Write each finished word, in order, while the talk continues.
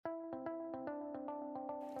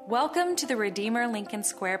Welcome to the Redeemer Lincoln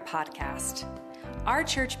Square podcast. Our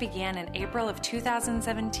church began in April of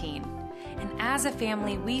 2017, and as a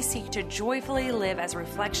family, we seek to joyfully live as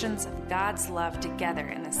reflections of God's love together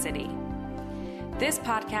in the city. This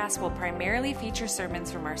podcast will primarily feature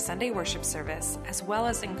sermons from our Sunday worship service, as well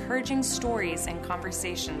as encouraging stories and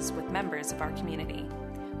conversations with members of our community.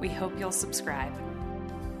 We hope you'll subscribe.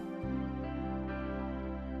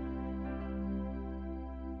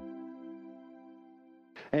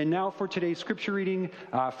 And now for today's scripture reading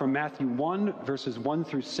from Matthew 1, verses 1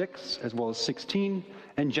 through 6, as well as 16,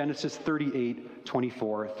 and Genesis 38,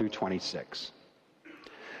 24 through 26.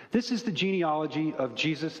 This is the genealogy of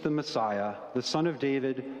Jesus the Messiah, the son of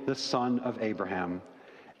David, the son of Abraham.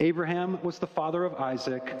 Abraham was the father of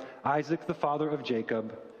Isaac, Isaac the father of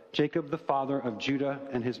Jacob, Jacob the father of Judah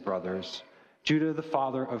and his brothers, Judah the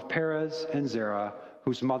father of Perez and Zerah,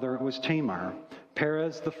 whose mother was Tamar,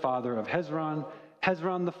 Perez the father of Hezron,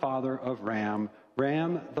 Hezron the father of Ram,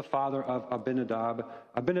 Ram the father of Abinadab,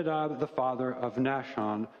 Abinadab the father of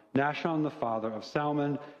Nahshon, Nahshon the father of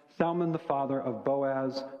Salmon, Salmon the father of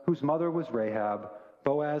Boaz, whose mother was Rahab,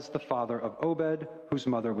 Boaz the father of Obed, whose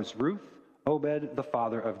mother was Ruth, Obed the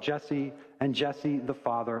father of Jesse, and Jesse the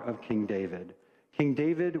father of King David. King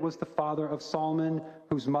David was the father of Solomon,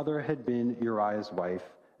 whose mother had been Uriah's wife,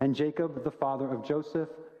 and Jacob the father of Joseph,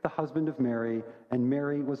 the husband of Mary, and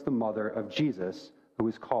Mary was the mother of Jesus, who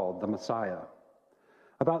is called the Messiah.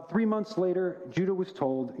 About 3 months later, Judah was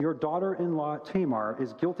told, "Your daughter-in-law Tamar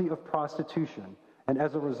is guilty of prostitution, and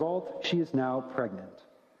as a result, she is now pregnant."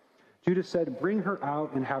 Judah said, "Bring her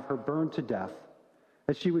out and have her burned to death."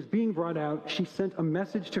 As she was being brought out, she sent a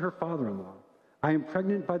message to her father-in-law. "I am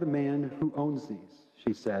pregnant by the man who owns these,"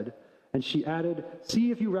 she said. And she added, "See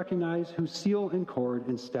if you recognize whose seal and cord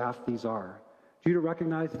and staff these are." Judah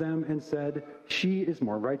recognized them and said, "She is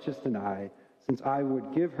more righteous than I, since I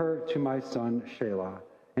would give her to my son Shelah."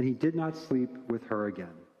 And he did not sleep with her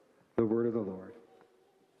again. The word of the Lord.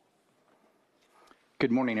 Good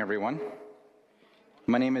morning, everyone.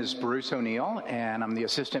 My name is Bruce O'Neill, and I'm the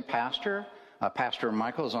assistant pastor. Pastor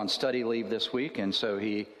Michael is on study leave this week, and so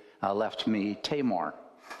he left me Tamar.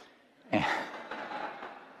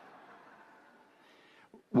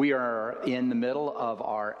 We are in the middle of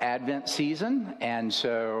our Advent season, and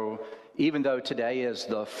so even though today is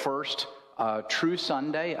the first true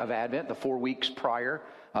Sunday of Advent, the 4 weeks prior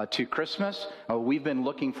to Christmas, we've been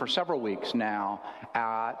looking for several weeks now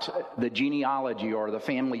at the genealogy or the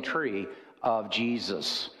family tree of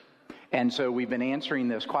Jesus. And so we've been answering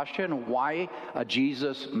this question, why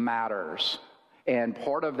Jesus matters. And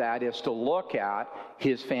part of that is to look at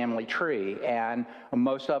his family tree. And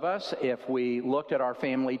most of us, if we looked at our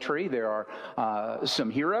family tree, there are some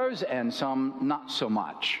heroes and some not so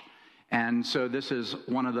much. And so this is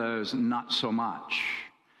one of those not so much.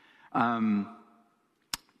 One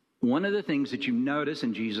of the things that you notice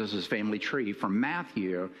in Jesus' family tree from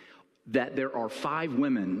Matthew, that there are 5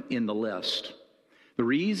 women in the list. The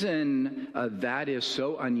reason that is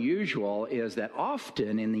so unusual is that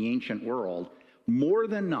often in the ancient world, more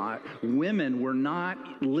than not, women were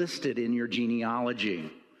not listed in your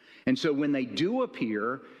genealogy. And so when they do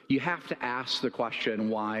appear, you have to ask the question,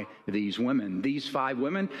 why these women? These 5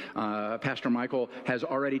 women, Pastor Michael has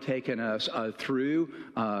already taken us through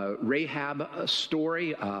Rahab's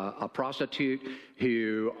story, a prostitute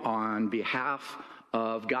who, on behalf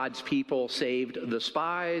of God's people, saved the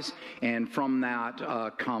spies, and from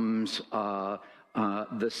that comes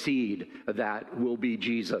the seed that will be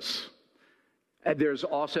Jesus. There's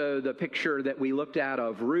also the picture that we looked at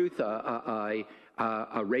of Ruth, a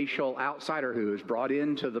racial outsider who is brought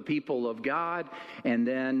into the people of God. And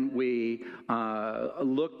then we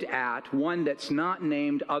looked at one that's not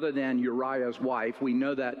named other than Uriah's wife. We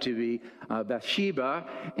know that to be Bathsheba.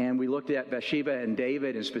 And we looked at Bathsheba and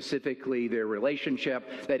David, and specifically their relationship.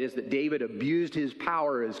 That is, that David abused his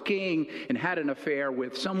power as king and had an affair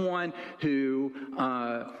with someone who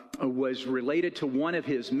was related to one of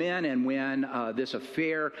his men. And when this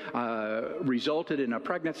affair resulted in a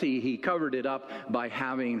pregnancy, he covered it up by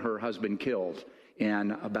having her husband killed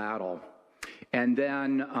in a battle. And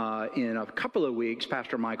then in a couple of weeks,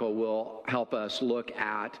 Pastor Michael will help us look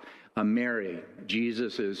at Mary,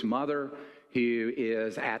 Jesus' mother, who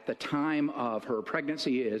is at the time of her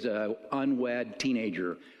pregnancy is an unwed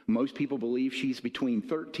teenager. Most people believe she's between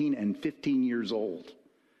 13 and 15 years old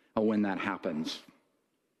when that happens.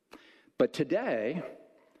 But today,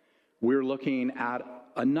 we're looking at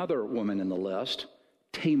another woman in the list,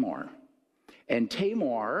 Tamar. And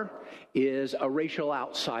Tamar is a racial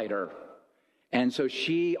outsider. And so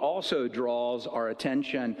she also draws our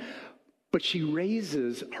attention. But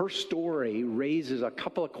her story raises a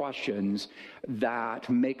couple of questions that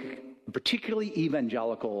make particularly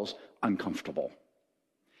evangelicals uncomfortable.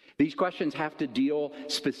 These questions have to deal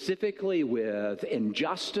specifically with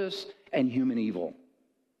injustice and human evil.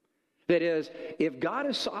 That is, if God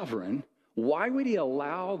is sovereign, why would he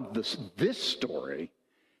allow this story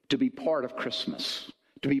to be part of Christmas,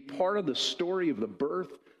 to be part of the story of the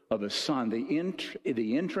birth of his son, the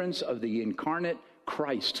entrance of the incarnate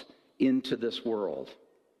Christ into this world?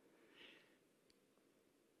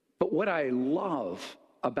 But what I love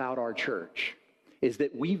about our church is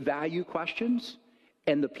that we value questions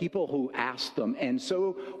and the people who ask them. And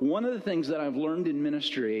so one of the things that I've learned in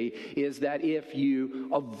ministry is that if you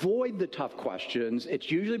avoid the tough questions, it's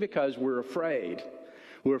usually because we're afraid.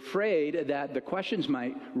 We're afraid that the questions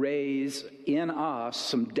might raise in us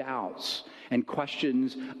some doubts and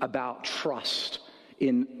questions about trust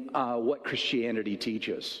in what Christianity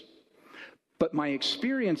teaches. But my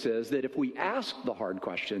experience is that if we ask the hard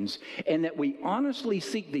questions and that we honestly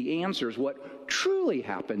seek the answers, what truly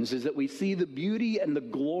happens is that we see the beauty and the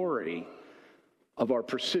glory of our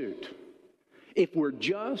pursuit. If we're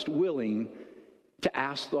just willing to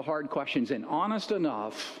ask the hard questions and honest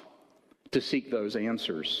enough to seek those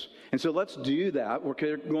answers. And so let's do that. We're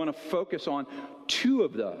going to focus on two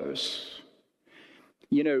of those.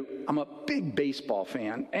 You know, I'm a big baseball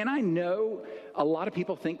fan, and I know a lot of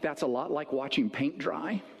people think that's a lot like watching paint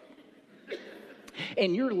dry.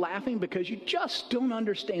 And you're laughing because you just don't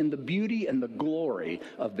understand the beauty and the glory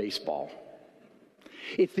of baseball.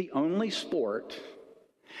 It's the only sport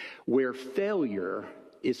where failure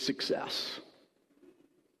is success.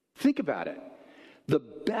 Think about it. The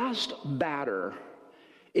best batter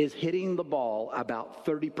is hitting the ball about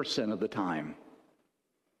 30% of the time.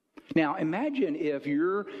 Now, imagine if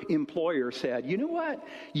your employer said, you know what?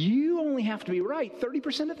 You only have to be right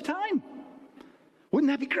 30% of the time. Wouldn't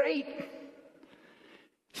that be great?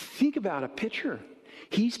 Think about a pitcher.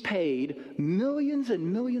 He's paid millions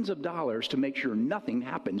and millions of dollars to make sure nothing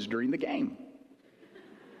happens during the game.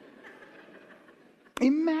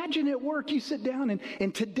 Imagine at work, you sit down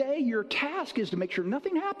and today your task is to make sure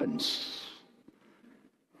nothing happens.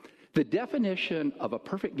 The definition of a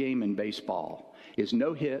perfect game in baseball is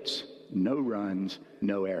no hits, no runs,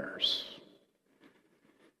 no errors.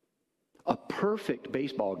 A perfect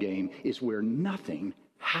baseball game is where nothing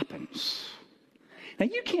happens. Now,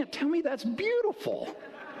 you can't tell me that's beautiful.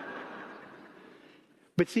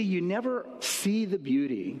 But see, you never see the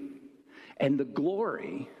beauty and the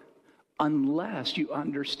glory unless you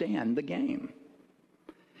understand the game.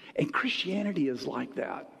 And Christianity is like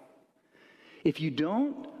that. If you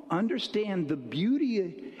don't understand the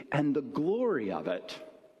beauty and the glory of it,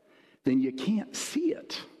 then you can't see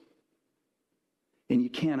it. And you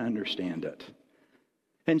can't understand it.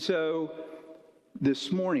 And so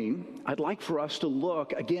this morning, I'd like for us to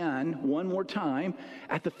look again, one more time,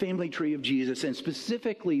 at the family tree of Jesus, and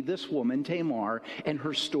specifically this woman, Tamar, and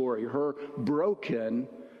her story, her broken,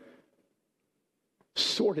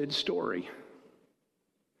 sordid story.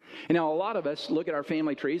 And now a lot of us look at our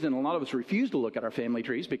family trees, and a lot of us refuse to look at our family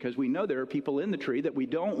trees because we know there are people in the tree that we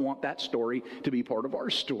don't want that story to be part of our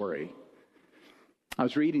story. I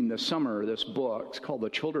was reading this summer this book. It's called The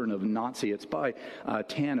Children of Nazi. It's by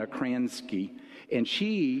Tana Kransky. And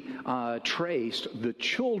she traced the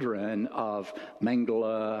children of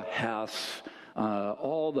Mengele, Hess,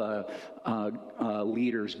 all the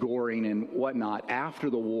leaders, Goring and whatnot, after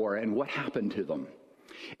the war and what happened to them.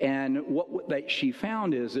 And what she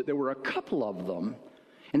found is that there were a couple of them,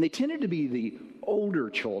 and they tended to be the older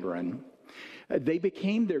children. They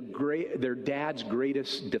became their dad's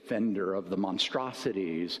greatest defender of the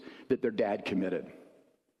monstrosities that their dad committed.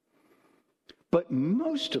 But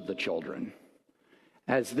most of the children,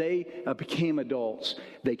 as they became adults,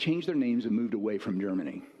 they changed their names and moved away from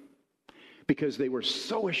Germany because they were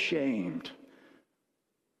so ashamed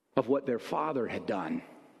of what their father had done.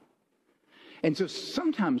 And so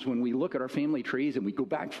sometimes when we look at our family trees and we go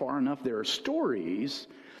back far enough, there are stories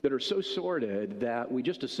that are so sordid that we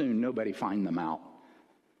just assume nobody find them out,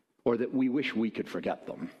 or that we wish we could forget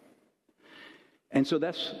them. And so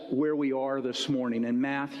that's where we are this morning. In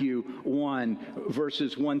Matthew 1,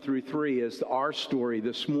 verses 1 through 3 is our story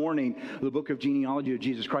this morning. The book of genealogy of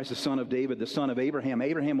Jesus Christ, the son of David, the son of Abraham.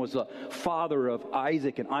 Abraham was the father of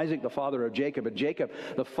Isaac, and Isaac the father of Jacob, and Jacob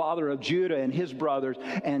the father of Judah and his brothers,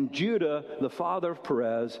 and Judah the father of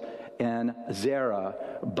Perez and Zerah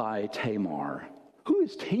by Tamar. Who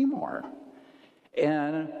is Tamar?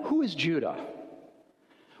 And who is Judah?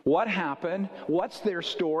 What happened? What's their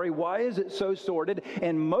story? Why is it so sordid?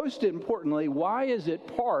 And most importantly, why is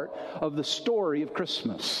it part of the story of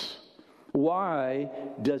Christmas? Why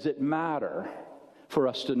does it matter for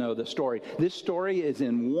us to know the story? This story is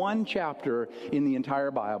in one chapter in the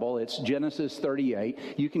entire Bible. It's Genesis 38.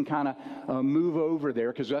 You can kind of move over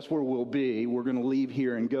there because that's where we'll be. We're going to leave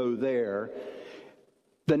here and go there.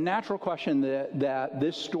 The natural question that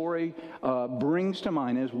this story brings to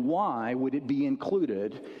mind is, why would it be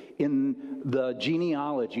included in the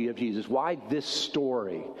genealogy of Jesus? Why this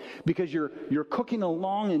story? Because you're cooking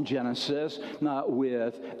along in Genesis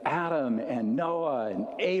with Adam and Noah and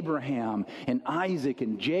Abraham and Isaac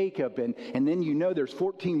and Jacob, and then there's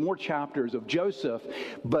 14 more chapters of Joseph.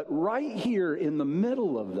 But right here in the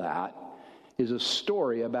middle of that is a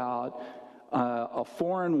story about a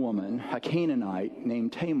foreign woman, a Canaanite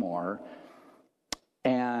named Tamar,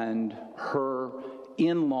 and her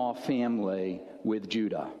in-law family with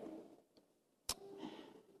Judah.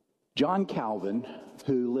 John Calvin,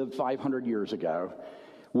 who lived 500 years ago,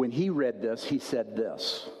 when he read this, he said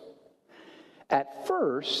this: "At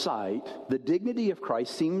first sight, the dignity of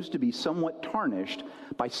Christ seems to be somewhat tarnished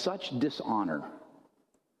by such dishonor.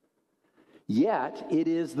 Yet it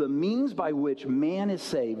is the means by which man is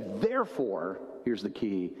saved. Therefore," here's the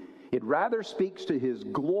key, "it rather speaks to his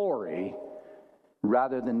glory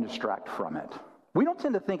rather than distract from it." We don't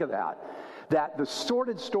tend to think of that the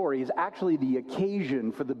sordid story is actually the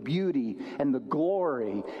occasion for the beauty and the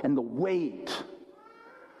glory and the weight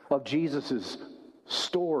of Jesus'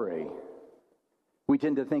 story. We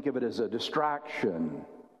tend to think of it as a distraction.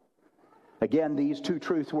 Again, these two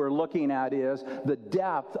truths we're looking at is the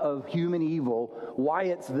depth of human evil, why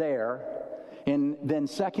it's there, and then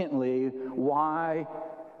secondly, why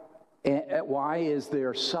is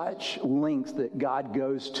there such lengths that God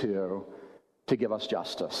goes to give us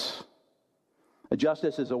justice.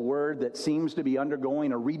 Justice is a word that seems to be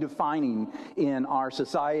undergoing a redefining in our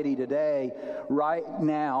society today. Right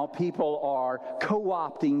now, people are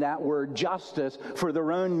co-opting that word justice for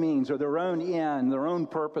their own means or their own end, their own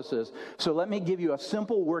purposes. So let me give you a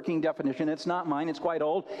simple working definition. It's not mine, it's quite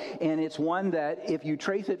old, and it's one that if you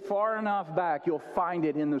trace it far enough back, you'll find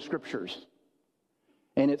it in the Scriptures.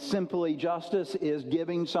 And it's simply, justice is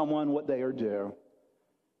giving someone what they are due,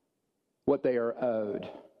 what they are owed.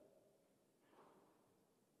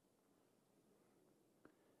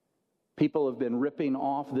 People have been ripping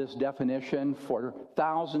off this definition for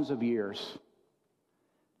thousands of years.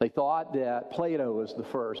 They thought that Plato was the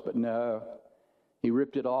first, but no. He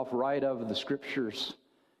ripped it off right out of the Scriptures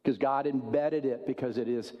because God embedded it, because it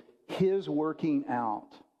is His working out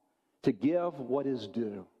to give what is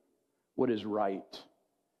due, what is right,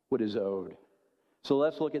 what is owed. So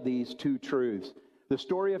let's look at these two truths. The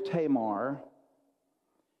story of Tamar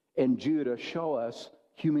and Judah show us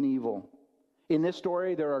human evil. In this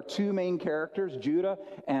story, there are two main characters, Judah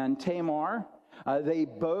and Tamar. They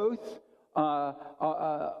both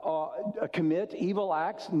commit evil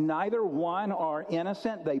acts. Neither one are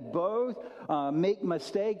innocent. They both make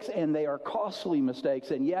mistakes, and they are costly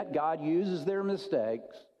mistakes. And yet God uses their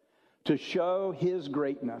mistakes to show His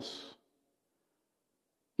greatness.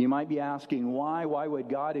 You might be asking, why? Why would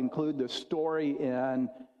God include the story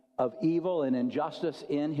of evil and injustice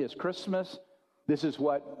in His Christmas? This is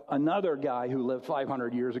what another guy who lived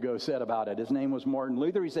 500 years ago said about it. His name was Martin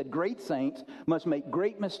Luther. He said, "Great saints must make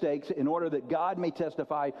great mistakes in order that God may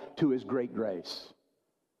testify to His great grace."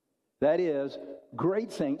 That is,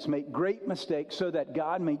 great saints make great mistakes so that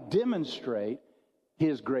God may demonstrate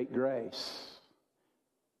His great grace.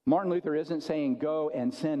 Martin Luther isn't saying go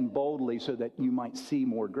and sin boldly so that you might see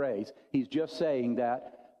more grace. He's just saying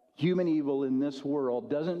that human evil in this world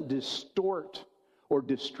doesn't distort or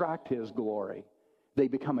distract His glory. They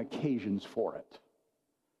become occasions for it.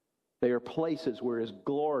 They are places where His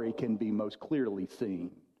glory can be most clearly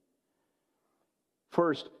seen.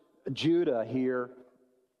 First, Judah here,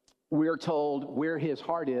 we're told where his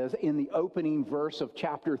heart is in the opening verse of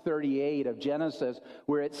chapter 38 of Genesis,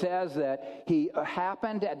 where it says that he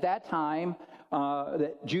happened at that time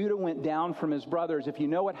that Judah went down from his brothers. If you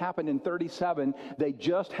know what happened in 37, they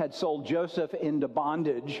just had sold Joseph into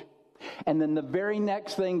bondage. And then the very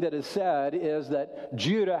next thing that is said is that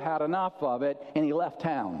Judah had enough of it and he left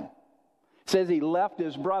town. It says he left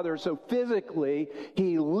his brother, so physically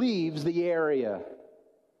he leaves the area.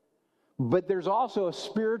 But there's also a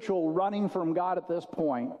spiritual running from God at this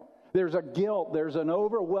point. There's a guilt, there's an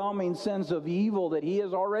overwhelming sense of evil that he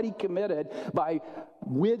has already committed by,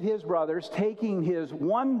 with his brothers, taking his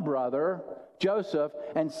one brother, Joseph,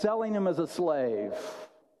 and selling him as a slave.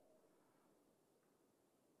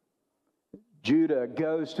 Judah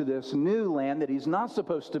goes to this new land that he's not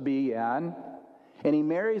supposed to be in, and he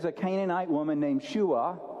marries a Canaanite woman named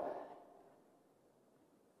Shua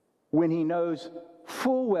when he knows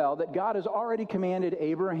full well that God has already commanded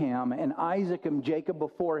Abraham and Isaac and Jacob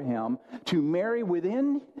before him to marry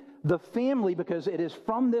within the family, because it is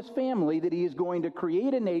from this family that he is going to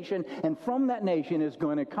create a nation, and from that nation is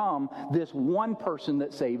going to come this one person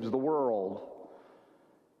that saves the world.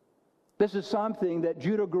 This is something that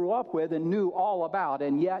Judah grew up with and knew all about,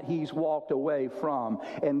 and yet he's walked away from.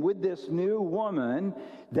 And with this new woman,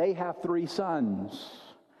 they have 3 sons.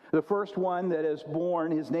 The first one that is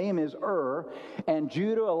born, his name is and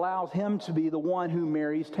Judah allows him to be the one who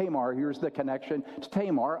marries Tamar. Here's the connection to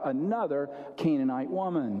Tamar, another Canaanite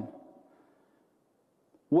woman.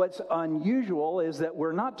 What's unusual is that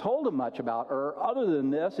we're not told much about other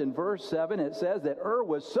than this. In verse 7, it says that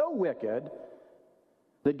was so wicked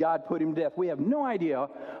that God put him to death. We have no idea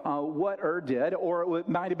what did, or it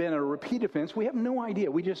might have been a repeat offense. We have no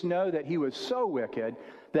idea. We just know that he was so wicked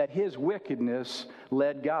that his wickedness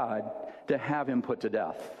led God to have him put to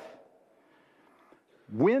death.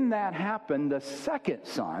 When that happened, the second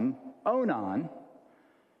son, Onan,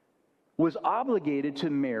 was obligated to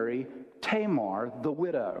marry Tamar, the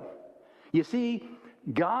widow. You see,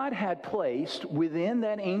 God had placed within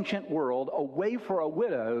that ancient world a way for a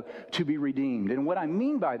widow to be redeemed. And what I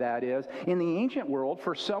mean by that is, in the ancient world,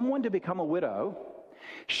 for someone to become a widow,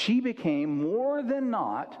 she became more than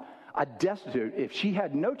not a destitute. If she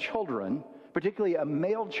had no children, particularly a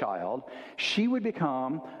male child, she would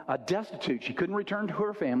become a destitute. She couldn't return to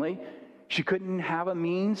her family. She couldn't have a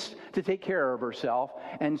means to take care of herself.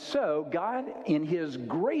 And so God, in his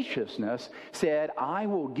graciousness, said, I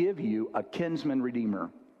will give you a kinsman redeemer.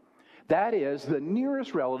 That is, the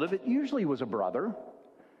nearest relative. It usually was a brother,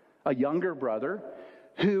 a younger brother,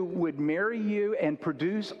 who would marry you and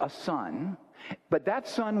produce a son. But that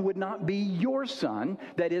son would not be your son.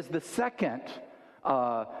 That is the second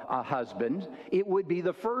husband. It would be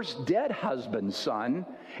the first dead husband's son,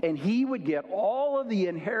 and he would get all of the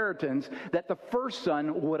inheritance that the first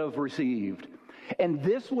son would have received. And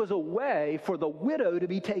this was a way for the widow to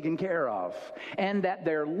be taken care of, and that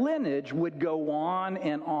their lineage would go on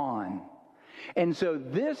and on. And so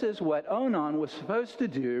this is what Onan was supposed to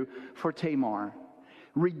do for Tamar.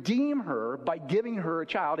 Redeem her by giving her a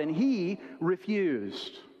child, and he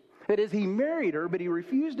refused. That is, he married her, but he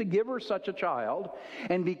refused to give her such a child,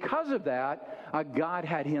 and because of that, God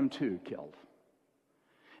had him too killed.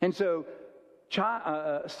 And so,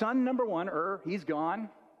 son number 1, he's gone.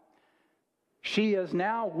 She is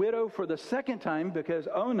now widow for the second time because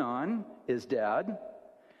Onan is dead.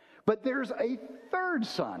 But there's a third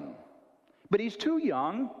son, but he's too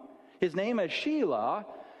young. His name is Shelah.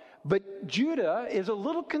 But Judah is a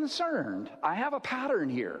little concerned. I have a pattern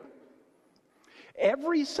here.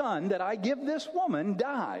 Every son that I give this woman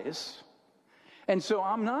dies. And so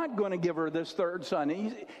I'm not going to give her this third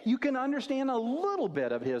son. You can understand a little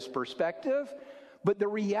bit of his perspective, but the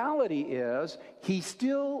reality is he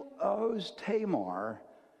still owes Tamar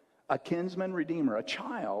a kinsman redeemer, a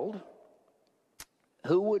child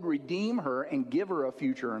who would redeem her and give her a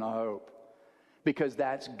future and a hope, because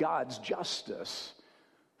that's God's justice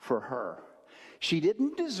for her. She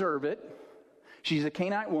didn't deserve it. She's a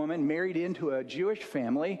Canaanite woman married into a Jewish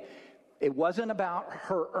family. It wasn't about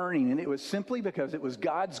her earning, and it was simply because it was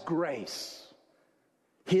God's grace,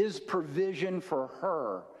 his provision for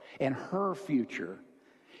her and her future.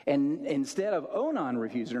 And instead of Onan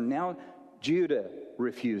refusing her, now Judah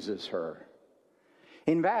refuses her.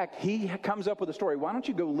 In fact, he comes up with a story. Why don't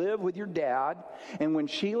you go live with your dad, and when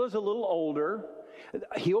Shelah's a little older,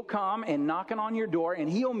 he'll come and knocking on your door, and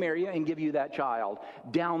he'll marry you and give you that child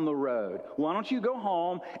down the road. Why don't you go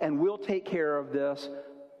home, and we'll take care of this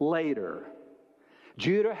later.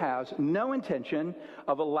 Judah has no intention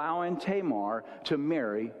of allowing Tamar to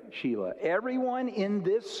marry Shelah. Everyone in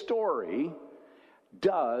this story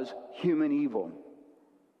does human evil.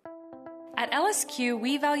 At LSQ,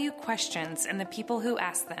 we value questions and the people who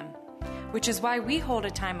ask them, which is why we hold a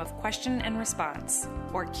time of question and response,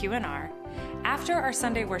 or Q&R, after our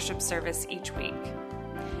Sunday worship service each week.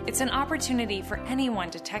 It's an opportunity for anyone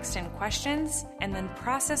to text in questions and then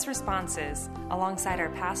process responses alongside our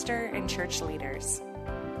pastor and church leaders.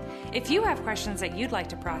 If you have questions that you'd like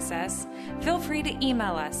to process, feel free to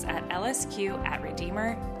email us at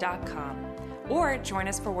lsq@redeemer.com or join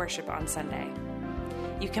us for worship on Sunday.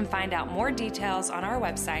 You can find out more details on our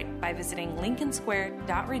website by visiting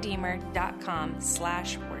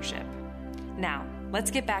lincolnsquare.redeemer.com/worship. Now,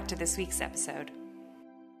 let's get back to this week's episode.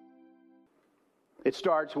 It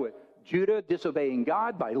starts with Judah disobeying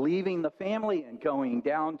God by leaving the family and going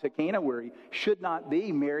down to Canaan, where he should not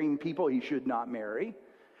be, marrying people he should not marry.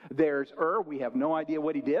 There's we have no idea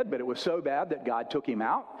what he did, but it was so bad that God took him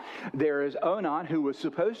out. There is Onan, who was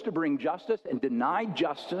supposed to bring justice and denied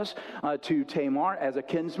justice to Tamar as a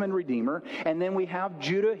kinsman redeemer. And then we have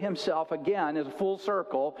Judah himself again as a full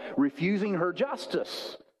circle, refusing her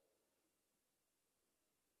justice.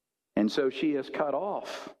 And so she is cut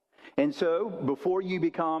off. And so, before you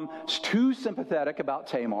become too sympathetic about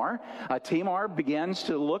Tamar, Tamar begins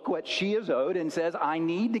to look what she is owed and says, I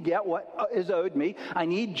need to get what is owed me. I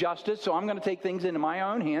need justice, so I'm going to take things into my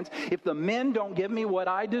own hands. If the men don't give me what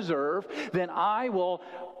I deserve, then I will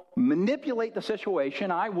manipulate the situation.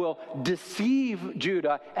 I will deceive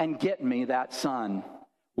Judah and get me that son.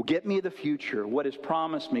 Will get me the future, what is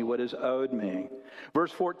promised me, what is owed me.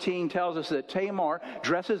 Verse 14 tells us that Tamar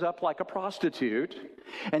dresses up like a prostitute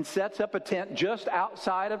and sets up a tent just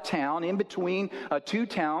outside of town, in between two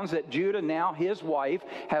towns that Judah, now his wife,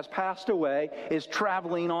 has passed away, is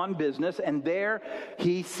traveling on business. And there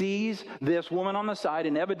he sees this woman on the side.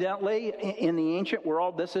 And evidently, in the ancient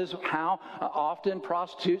world, this is how often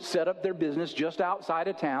prostitutes set up their business, just outside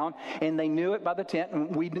of town. And they knew it by the tent.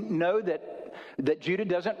 And we know that Judah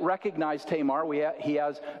doesn't recognize Tamar. He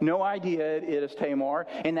has no idea it is Tamar,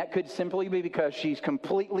 and that could simply be because she's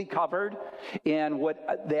completely covered in what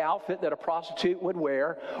the outfit that a prostitute would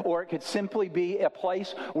wear, or it could simply be a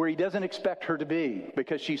place where he doesn't expect her to be,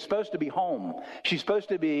 because she's supposed to be home. She's supposed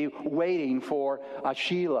to be waiting for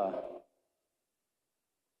Sheila.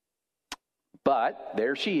 But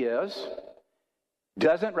there she is.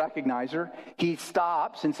 Doesn't recognize her. He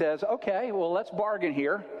stops and says, okay, well, let's bargain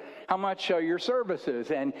here. How much are your services?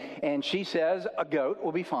 And she says, a goat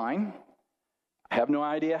will be fine. I have no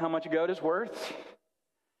idea how much a goat is worth.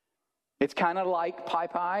 It's kind of like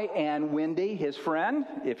Pi and Wendy, his friend.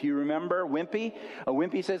 If you remember Wimpy,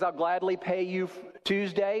 Wimpy says, I'll gladly pay you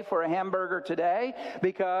Tuesday for a hamburger today,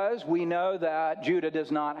 because we know that Judah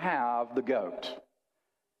does not have the goat.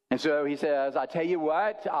 And so he says, I tell you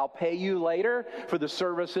what, I'll pay you later for the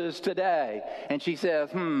services today. And she says,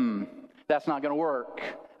 that's not going to work.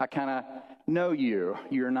 I kind of know you.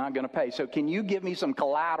 You're not going to pay. So can you give me some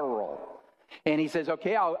collateral? And he says,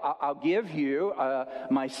 okay, I'll give you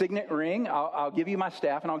my signet ring, I'll give you my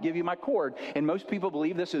staff, and I'll give you my cord. And most people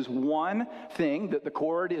believe this is one thing that the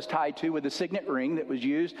cord is tied to, with the signet ring that was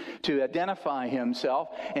used to identify himself.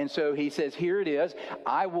 And so he says, here it is.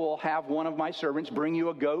 I will have one of my servants bring you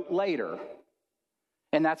a goat later.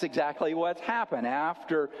 And that's exactly what's happened.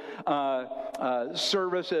 After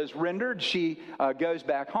service is rendered, she goes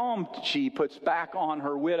back home. She puts back on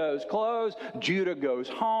her widow's clothes. Judah goes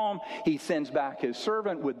home. He sends back his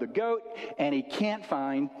servant with the goat, and he can't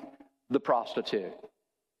find the prostitute.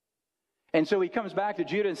 And so he comes back to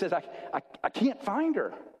Judah and says, I can't find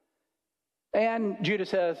her. And Judah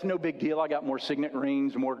says, no big deal. I got more signet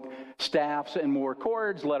rings, more staffs, and more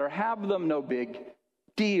cords. Let her have them. No big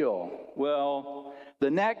deal. Well,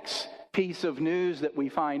 the next piece of news that we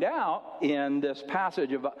find out in this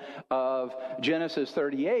passage of Genesis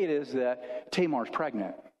 38 is that Tamar's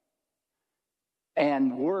pregnant.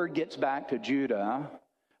 And word gets back to Judah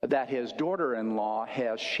that his daughter-in-law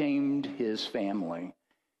has shamed his family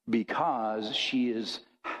because she is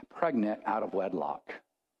pregnant out of wedlock.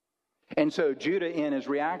 And so Judah, in his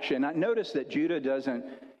reaction, notice that Judah doesn't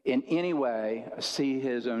in any way see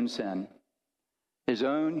his own sin, his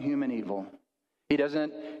own human evil. He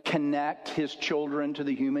doesn't connect his children to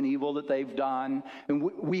the human evil that they've done. And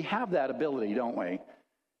we have that ability, don't we?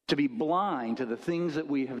 To be blind to the things that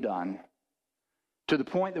we have done, to the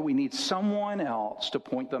point that we need someone else to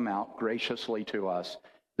point them out graciously to us,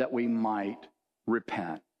 that we might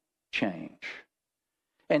repent, change.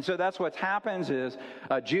 And so that's what happens is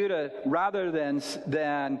Judah, rather than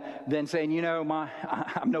saying,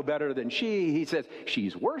 I'm no better than she, he says,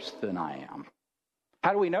 she's worse than I am.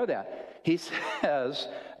 How do we know that? He says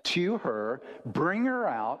to her, bring her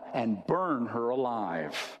out and burn her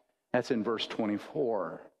alive. That's in verse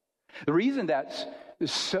 24. The reason that's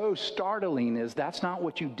so startling is that's not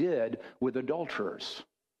what you did with adulterers.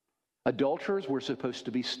 Adulterers were supposed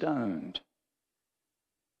to be stoned.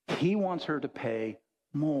 He wants her to pay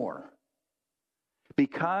more,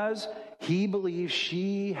 because he believes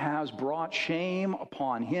she has brought shame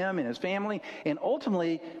upon him and his family, and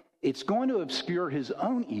ultimately it's going to obscure his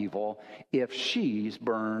own evil if she's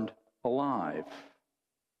burned alive.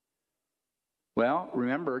 Well,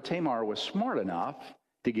 remember, Tamar was smart enough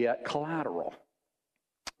to get collateral.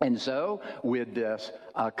 And so, with this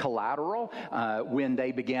collateral, when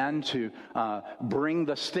they began to bring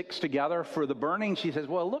the sticks together for the burning, she says,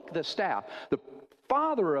 well, look, the staff. The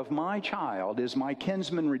father of my child is my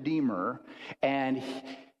kinsman redeemer, and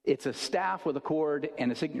It's a staff with a cord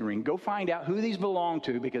and a signet ring. Go find out who these belong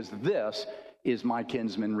to, because this is my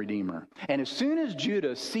kinsman redeemer. And as soon as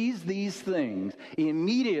Judah sees these things,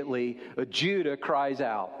 immediately Judah cries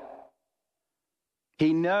out.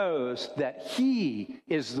 He knows that he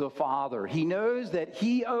is the father. He knows that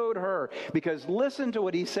he owed her. Because listen to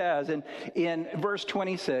what he says in verse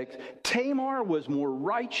 26. Tamar was more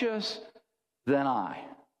righteous than I.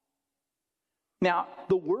 Now,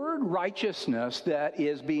 the word righteousness that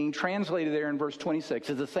is being translated there in verse 26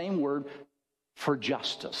 is the same word for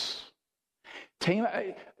justice.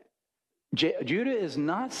 Judah is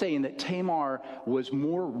not saying that Tamar was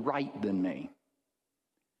more right than me.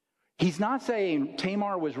 He's not saying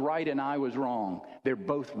Tamar was right and I was wrong. They're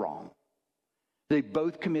both wrong. They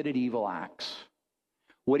both committed evil acts.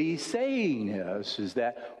 What he's saying is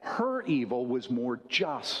that her evil was more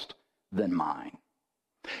just than mine.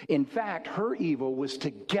 In fact, her evil was to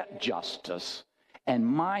get justice, and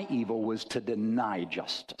my evil was to deny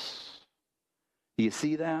justice. Do you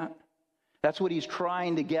see that? That's what he's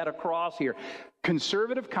trying to get across here.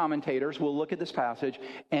 Conservative commentators will look at this passage,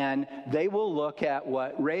 and they will look at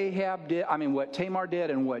what what Tamar did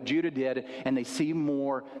and what Judah did, and they see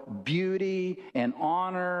more beauty and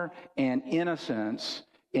honor and innocence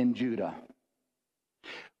in Judah.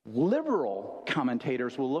 Liberal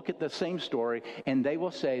commentators will look at the same story, and they will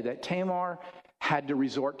say that Tamar had to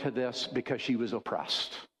resort to this because she was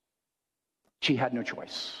oppressed. She had no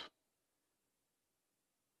choice.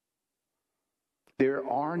 There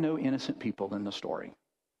are no innocent people in the story.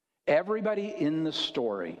 Everybody in the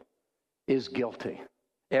story is guilty.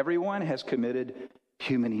 Everyone has committed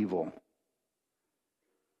human evil.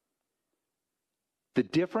 The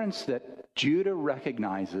difference that Judah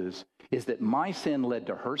recognizes is that my sin led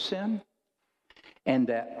to her sin, and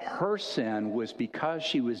that her sin was because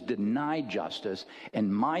she was denied justice,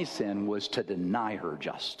 and my sin was to deny her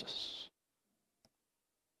justice.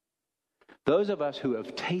 Those of us who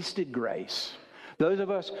have tasted grace, those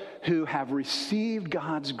of us who have received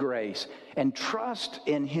God's grace and trust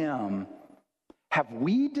in Him, have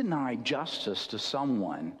we denied justice to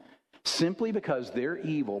someone simply because their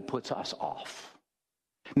evil puts us off,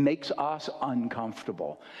 makes us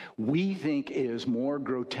uncomfortable, we think is more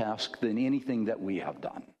grotesque than anything that we have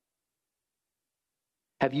done?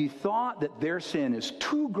 Have you thought that their sin is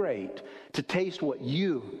too great to taste what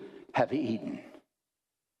you have eaten?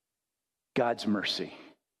 God's mercy.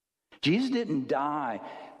 Jesus didn't die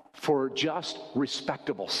for just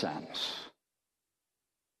respectable sins,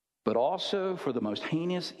 but also for the most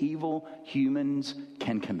heinous evil humans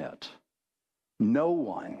can commit. No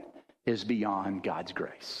one is beyond God's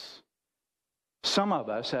grace. Some of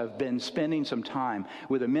us have been spending some time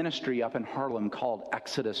with a ministry up in Harlem called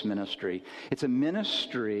Exodus Ministry. It's a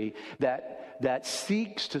ministry that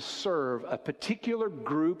seeks to serve a particular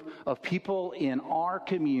group of people in our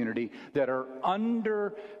community that are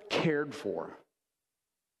under cared for.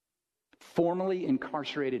 Formerly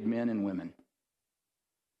incarcerated men and women.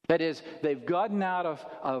 That is, they've gotten out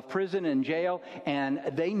of prison and jail, and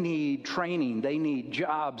they need training, they need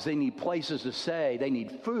jobs, they need places to stay, they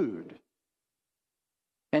need food.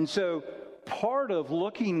 And so part of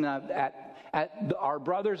looking at our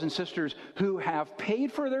brothers and sisters who have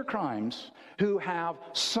paid for their crimes, who have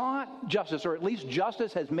sought justice, or at least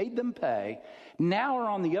justice has made them pay, now are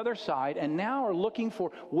on the other side and now are looking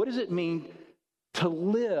for, what does it mean to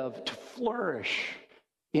live, to flourish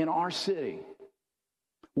in our city?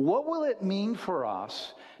 What will it mean for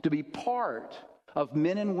us to be part of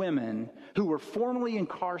men and women who were formerly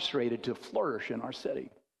incarcerated to flourish in our city?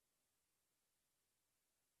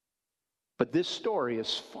 But this story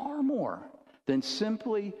is far more than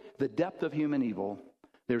simply the depth of human evil.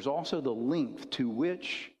 There's also the length to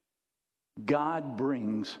which God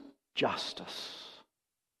brings justice.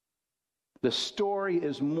 The story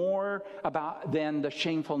is more about than the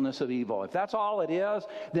shamefulness of evil. If that's all it is,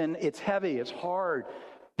 then it's heavy, it's hard.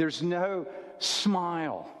 There's no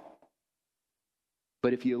smile.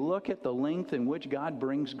 But if you look at the length in which God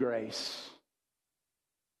brings grace,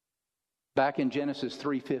 back in Genesis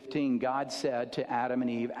 3:15, God said to Adam and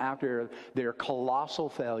Eve after their colossal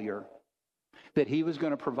failure that He was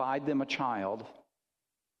going to provide them a child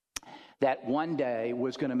that one day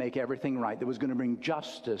was going to make everything right, that was going to bring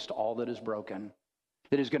justice to all that is broken,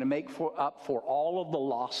 that is going to make up for all of the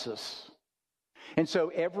losses. And so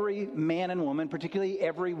every man and woman, particularly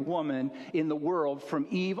every woman in the world from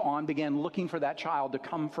Eve on, began looking for that child to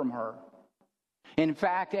come from her. In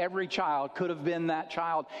fact, every child could have been that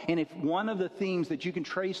child. And if one of the themes that you can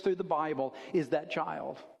trace through the Bible is that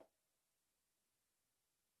child.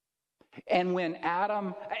 And when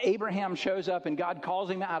Abraham shows up and God calls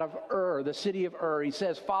him out of Ur, the city of Ur, he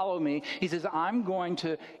says, follow me. He says, I'm going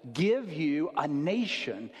to give you a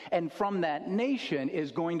nation. And from that nation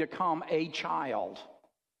is going to come a child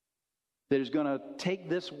that is going to take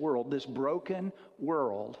this world, this broken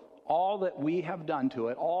world, all that we have done to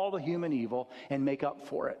it, all the human evil, and make up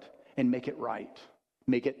for it and make it right,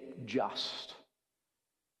 make it just.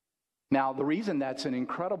 Now, the reason that's an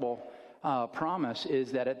incredible promise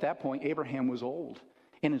is that at that point, Abraham was old,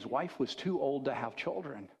 and his wife was too old to have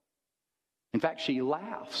children. In fact, she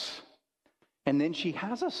laughs, and then she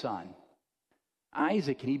has a son,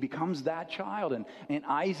 Isaac, and he becomes that child, and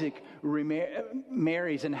Isaac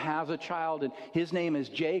marries and has a child, and his name is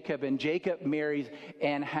Jacob, and Jacob marries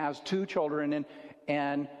and has two children,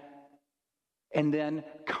 and then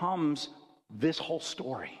comes this whole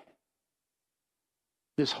story.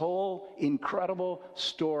 This whole incredible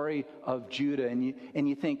story of Judah. And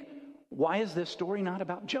you think, why is this story not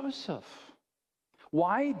about Joseph?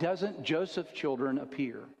 Why doesn't Joseph's children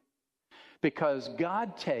appear? Because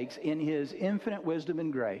God takes, in his infinite wisdom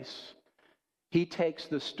and grace, he takes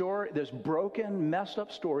the story, this broken, messed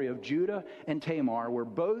up story of Judah and Tamar, where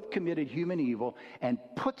both committed human evil, and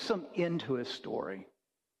puts them into his story.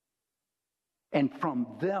 And from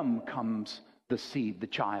them comes the seed, the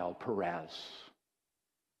child, Perez.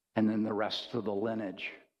 And then the rest of the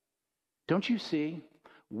lineage. Don't you see?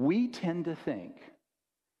 We tend to think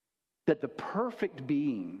that the perfect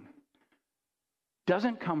being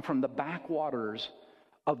doesn't come from the backwaters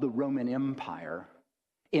of the Roman Empire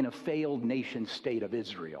in a failed nation state of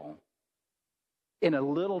Israel, in a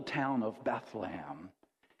little town of Bethlehem.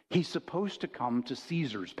 He's supposed to come to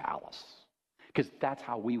Caesar's palace, because that's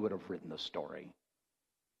how we would have written the story,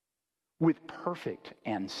 with perfect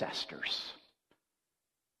ancestors.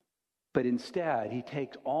 But instead, he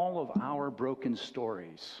takes all of our broken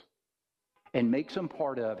stories and makes them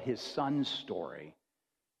part of his son's story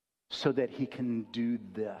so that he can do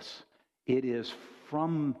this. It is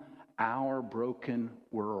from our broken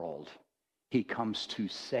world he comes to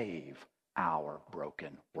save our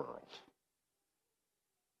broken world.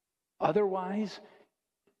 Otherwise,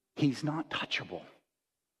 he's not touchable.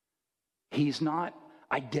 He's not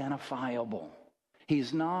identifiable.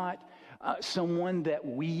 He's not someone that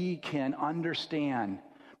we can understand.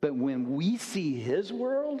 But when we see his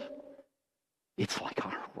world, it's like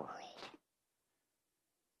our world.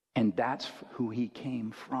 And that's who he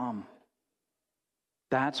came from.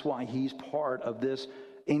 That's why he's part of this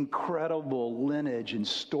incredible lineage and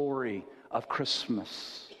story of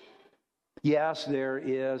Christmas. Yes, there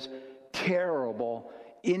is terrible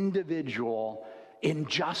individual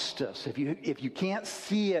injustice. If you can't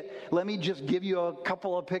see it, let me just give you a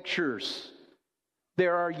couple of pictures.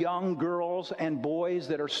 There are young girls and boys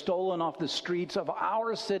that are stolen off the streets of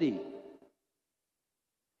our city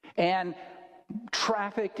and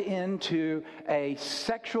trafficked into a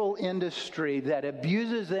sexual industry that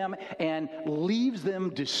abuses them and leaves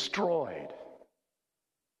them destroyed.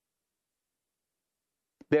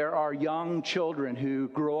 There are young children who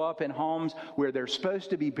grow up in homes where they're supposed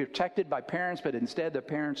to be protected by parents, but instead the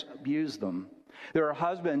parents abuse them. There are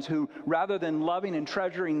husbands who, rather than loving and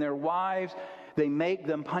treasuring their wives, they make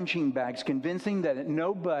them punching bags, convincing that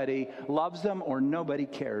nobody loves them or nobody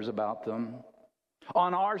cares about them.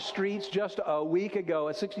 On our streets, just a week ago,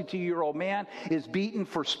 a 62-year-old man is beaten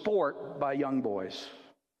for sport by young boys.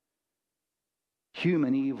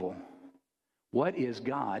 Human evil. What is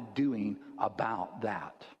God doing about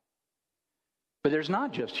that? But there's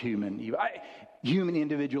not just human evil. Human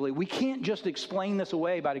individually. We can't just explain this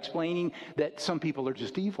away by explaining that some people are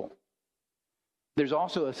just evil. There's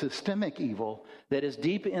also a systemic evil that is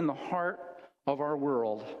deep in the heart of our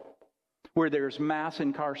world, where there's mass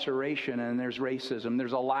incarceration and there's racism.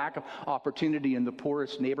 There's a lack of opportunity in the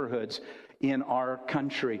poorest neighborhoods in our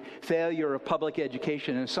country. Failure of public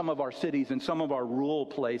education in some of our cities and some of our rural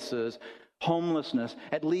places. Homelessness,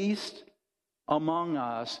 at least among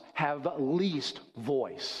us, have least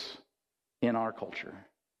voice in our culture.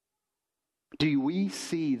 Do we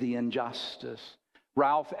see the injustice?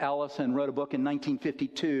 Ralph Ellison wrote a book in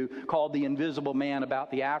 1952 called The Invisible Man, about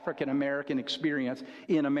the African American experience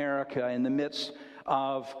in America in the midst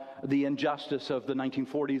of the injustice of the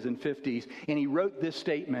 1940s and 50s. And he wrote this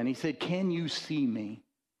statement. He said, "Can you see me?"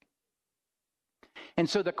 And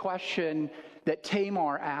so the question that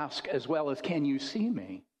Tamar asked as well as, can you see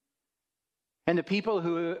me? And the people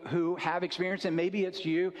who have experienced, and maybe it's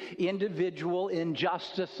you, individual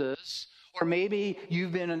injustices, or maybe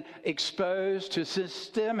you've been exposed to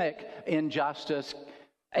systemic injustice,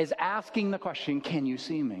 is asking the question, can you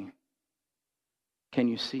see me? Can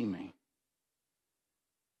you see me?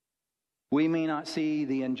 We may not see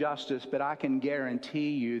the injustice, but I can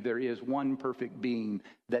guarantee you there is one perfect being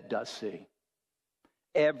that does see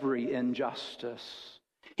every injustice.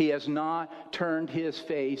 He has not turned his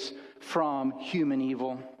face from human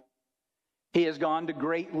evil. He has gone to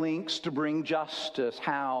great lengths to bring justice.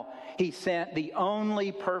 How? He sent the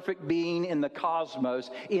only perfect being in the cosmos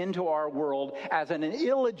into our world as an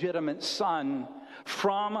illegitimate son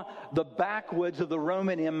from the backwoods of the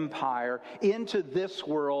Roman Empire into this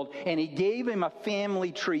world, and he gave him a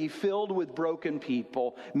family tree filled with broken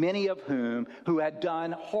people, many of whom who had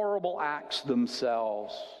done horrible acts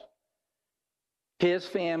themselves. His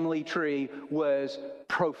family tree was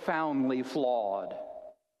profoundly flawed.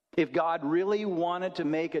 If God really wanted to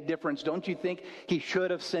make a difference, don't you think he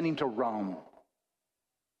should have sent him to Rome?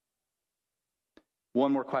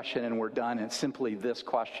 One more question and we're done. It's simply this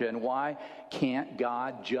question: why can't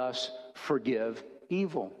God just forgive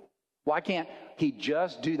evil? Why can't he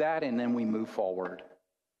just do that and then we move forward?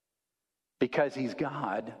 Because he's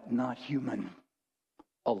God, not human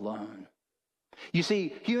alone. You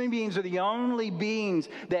see, human beings are the only beings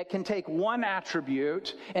that can take one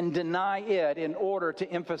attribute and deny it in order to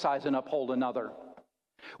emphasize and uphold another.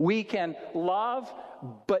 We can love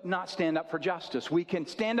but not stand up for justice. We can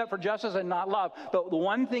stand up for justice and not love. But the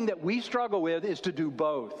one thing that we struggle with is to do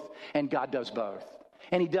both. And God does both.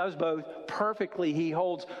 And he does both perfectly. He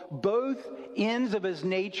holds both ends of his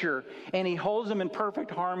nature, and he holds them in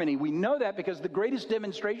perfect harmony. We know that because the greatest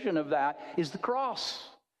demonstration of that is the cross.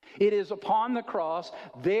 It is upon the cross,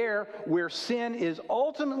 there where sin is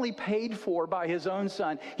ultimately paid for by his own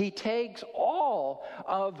son. He takes all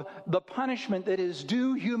of the punishment that is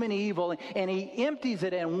due human evil, and he empties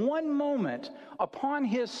it in one moment upon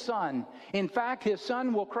his son. In fact, his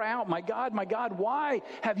son will cry out, my God, why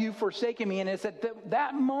have you forsaken me?" And it's at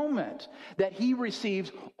that moment that he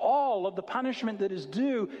receives all of the punishment that is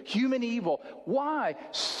due human evil. Why?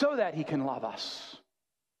 So that he can love us.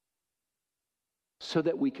 So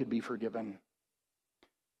that we could be forgiven.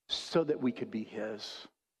 So that we could be his.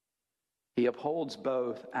 He upholds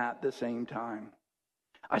both at the same time.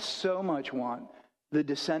 I so much want the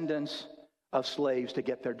descendants of slaves to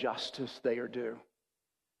get their justice they are due.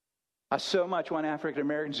 I so much want African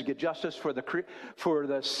Americans to get justice for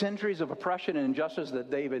the centuries of oppression and injustice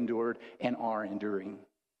that they've endured and are enduring.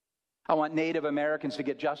 I want Native Americans to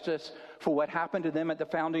get justice for what happened to them at the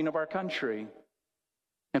founding of our country,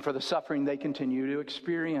 and for the suffering they continue to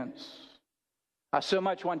experience. I so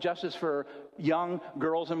much want justice for young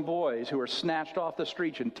girls and boys who are snatched off the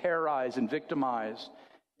streets and terrorized and victimized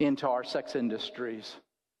into our sex industries.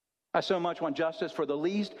 I so much want justice for the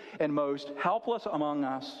least and most helpless among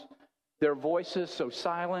us, their voices so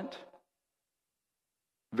silent,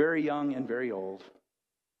 very young and very old.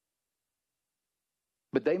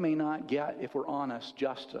 But they may not get, if we're honest,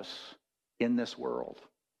 justice in this world.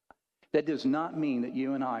 That does not mean that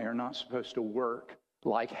you and I are not supposed to work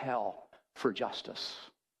like hell for justice.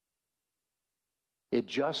 It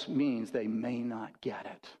just means they may not get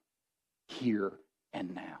it here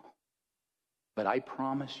and now. But I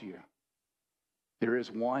promise you, there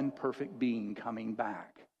is one perfect being coming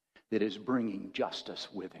back that is bringing justice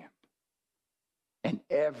with him. And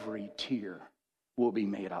every tear will be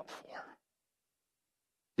made up for.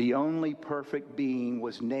 The only perfect being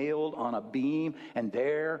was nailed on a beam, and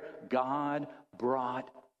there God brought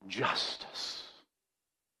justice.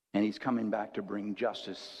 And he's coming back to bring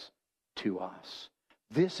justice to us.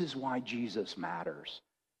 This is why Jesus matters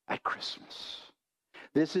at Christmas.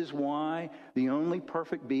 This is why the only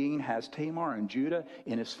perfect being has Tamar and Judah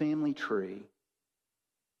in his family tree.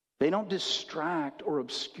 They don't distract or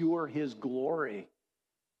obscure his glory.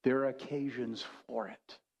 There are occasions for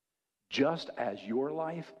it. Just as your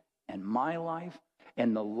life and my life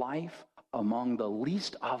and the life among the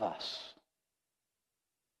least of us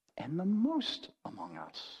and the most among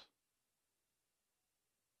us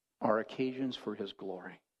are occasions for his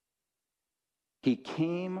glory. He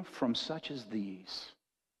came from such as these,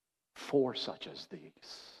 for such as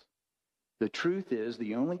these. The truth is,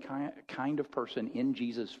 the only kind of person in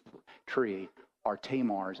Jesus' tree are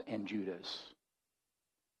Tamar's and Judah's.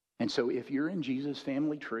 And so if you're in Jesus'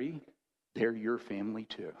 family tree, they're your family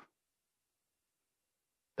too.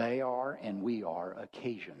 They are, and we are,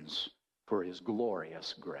 occasions for his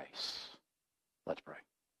glorious grace. Let's pray.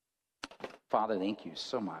 Father, thank you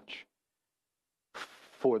so much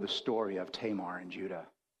for the story of Tamar and Judah.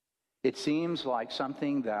 It seems like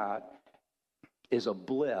something that is a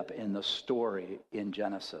blip in the story in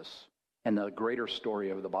Genesis and the greater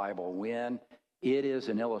story of the Bible, when it is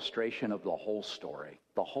an illustration of the whole story,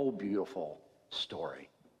 the whole beautiful story.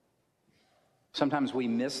 Sometimes we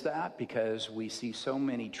miss that because we see so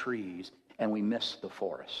many trees and we miss the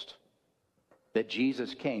forest. That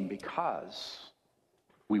Jesus came because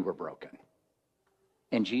we were broken.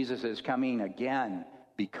 And Jesus is coming again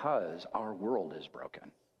because our world is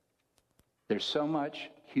broken. There's so much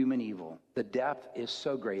human evil. The depth is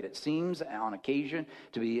so great. It seems on occasion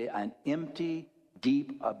to be an empty,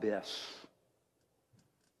 deep abyss.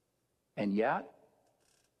 And yet,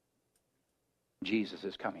 Jesus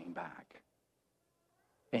is coming back.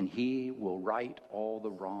 And he will right all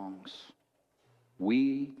the wrongs.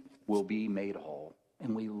 We will be made whole.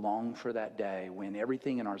 And we long for that day when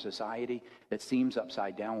everything in our society that seems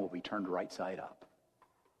upside down will be turned right side up.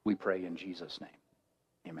 We pray in Jesus' name.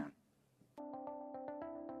 Amen.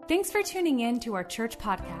 Thanks for tuning in to our church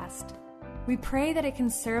podcast. We pray that it can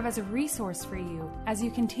serve as a resource for you as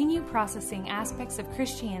you continue processing aspects of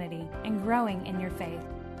Christianity and growing in your faith.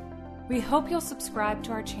 We hope you'll subscribe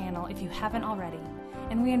to our channel if you haven't already,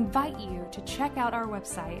 and we invite you to check out our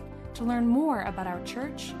website to learn more about our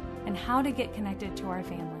church and how to get connected to our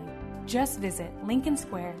family. Just visit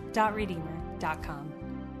lincolnsquare.redeemer.com.